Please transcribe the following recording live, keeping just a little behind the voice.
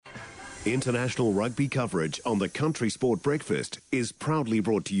International rugby coverage on the Country Sport Breakfast is proudly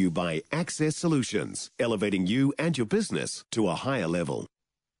brought to you by Access Solutions, elevating you and your business to a higher level.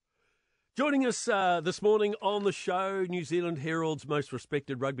 Joining us this morning on the show, New Zealand Herald's most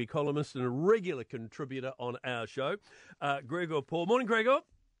respected rugby columnist and a regular contributor on our show, Gregor Paul. Morning, Gregor.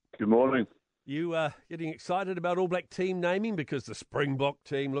 Good morning. You getting excited about All Black team naming? Because the Springbok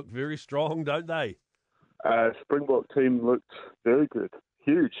team look very strong, don't they? Springbok team looked very good.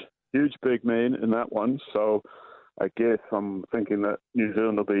 Huge big man in that one. So I guess I'm thinking that New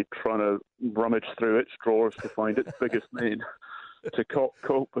Zealand will be trying to rummage through its drawers to find its biggest man to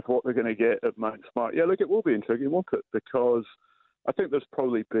cope with what they're going to get at Mount Smart. Yeah, look, it will be intriguing, won't it? Because I think there's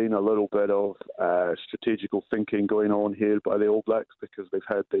probably been a little bit of strategical thinking going on here by the All Blacks because they've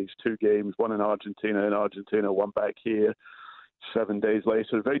had these two games, one in Argentina, one back here, 7 days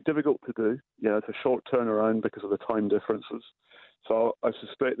later. Very difficult to do. You know, it's a short turnaround because of the time differences. So I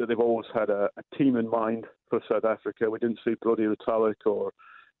suspect that they've always had a team in mind for South Africa. We didn't see Brodie Retallick or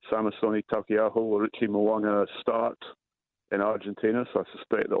Samisoni Taukei'aho or Richie Mo'unga start in Argentina, so I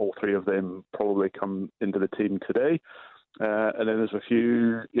suspect that all three of them probably come into the team today. And then there's a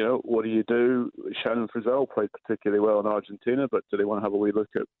few, what do you do? Shannon Frizzell played particularly well in Argentina, but do they want to have a wee look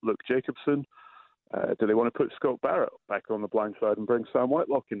at Luke Jacobson? Do they want to put Scott Barrett back on the blind side and bring Sam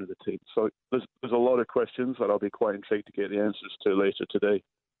Whitelock into the team? So there's a lot of questions that I'll be quite intrigued to get the answers to later today.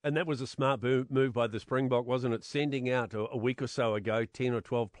 And that was a smart move by the Springbok, wasn't it? Sending out a week or so ago 10 or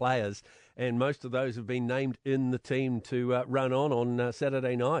 12 players, and most of those have been named in the team to run on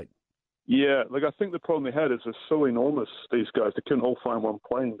Saturday night. Yeah, look, I think the problem they had is they're so enormous, these guys. They couldn't all find one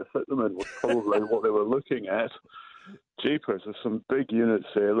plane to fit them in, was probably what they were looking at. Jeepers, there's some big units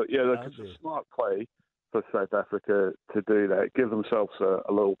here. Look, it's a smart play for South Africa to do that. Give themselves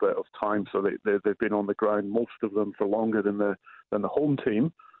a little bit of time, so they've been on the ground, most of them, for longer than the home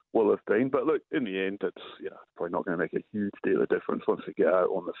team will have been. But look, in the end, it's probably not going to make a huge deal of difference once they get out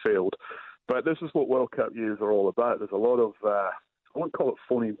on the field. But this is what World Cup years are all about. There's a lot of, I won't call it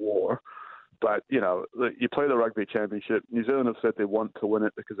phony war, but, you play the Rugby Championship. New Zealand have said they want to win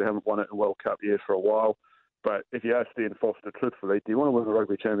it because they haven't won it in World Cup years for a while. But if you ask Ian Foster truthfully, do you want to win the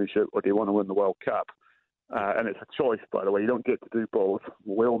Rugby Championship or do you want to win the World Cup? And it's a choice, by the way. You don't get to do both.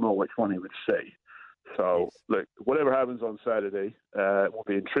 We all know which one he would say. So, Look, whatever happens on Saturday will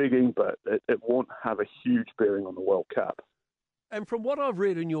be intriguing, but it won't have a huge bearing on the World Cup. And from what I've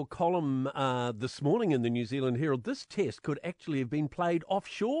read in your column this morning in the New Zealand Herald, this test could actually have been played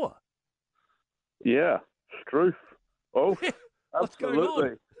offshore. Yeah, Struth. Oh, what's absolutely.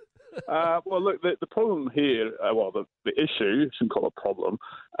 Going on? Well, look, the problem here, the issue, I shouldn't call it a problem,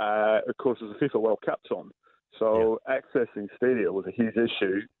 of course, is the FIFA World Cup's on. So accessing stadia was a huge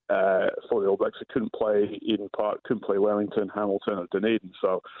issue for the All Blacks. They couldn't play Eden Park, couldn't play Wellington, Hamilton or Dunedin.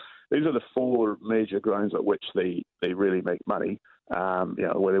 So these are the four major grounds at which they really make money,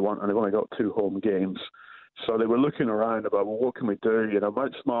 where they want, and they've only got two home games. So they were looking around about, well, what can we do?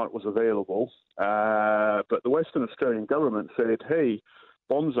 Mount Smart was available, but the Western Australian government said, hey,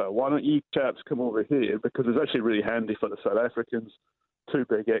 Bonza, why don't you chaps come over here? Because it's actually really handy for the South Africans. Two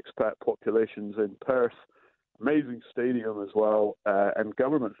big expat populations in Perth. Amazing stadium as well. And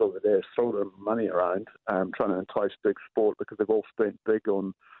governments over there throw their money around trying to entice big sport because they've all spent big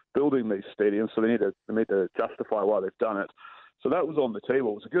on building these stadiums. So they need to justify why they've done it. So that was on the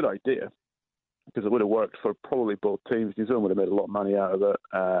table. It was a good idea because it would have worked for probably both teams. New Zealand would have made a lot of money out of it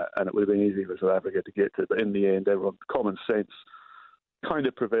and it would have been easy for South Africa to get to. But in the end, everyone, common sense kind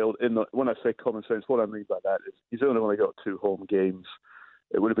of prevailed. When I say common sense, what I mean by that is New Zealand have only got two home games.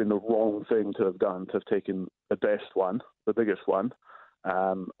 It would have been the wrong thing to have done to have taken the best one, the biggest one,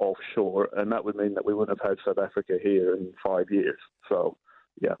 offshore, and that would mean that we wouldn't have had South Africa here in 5 years. So,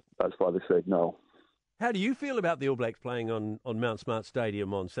 yeah, that's why they said no. How do you feel about the All Blacks playing on Mount Smart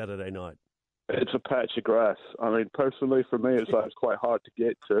Stadium on Saturday night? It's a patch of grass. I mean, personally, for me, it's quite hard to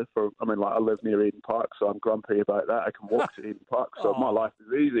get to. I live near Eden Park, so I'm grumpy about that. I can walk to Eden Park, so my life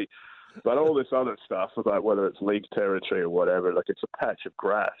is easy. But all this other stuff about whether it's league territory or whatever, it's a patch of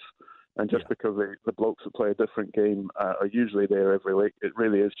grass. And just because the blokes that play a different game are usually there every week, it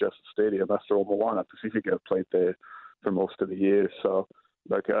really is just a stadium. After all, Moana Pacifica have played there for most of the year. So,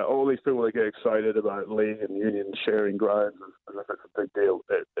 all these people that get excited about league and union sharing grounds as if it's a big deal,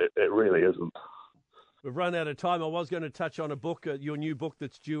 it really isn't. We've run out of time. I was going to touch on a book, your new book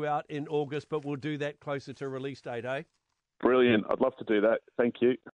that's due out in August, but we'll do that closer to release date, eh? Brilliant. I'd love to do that. Thank you.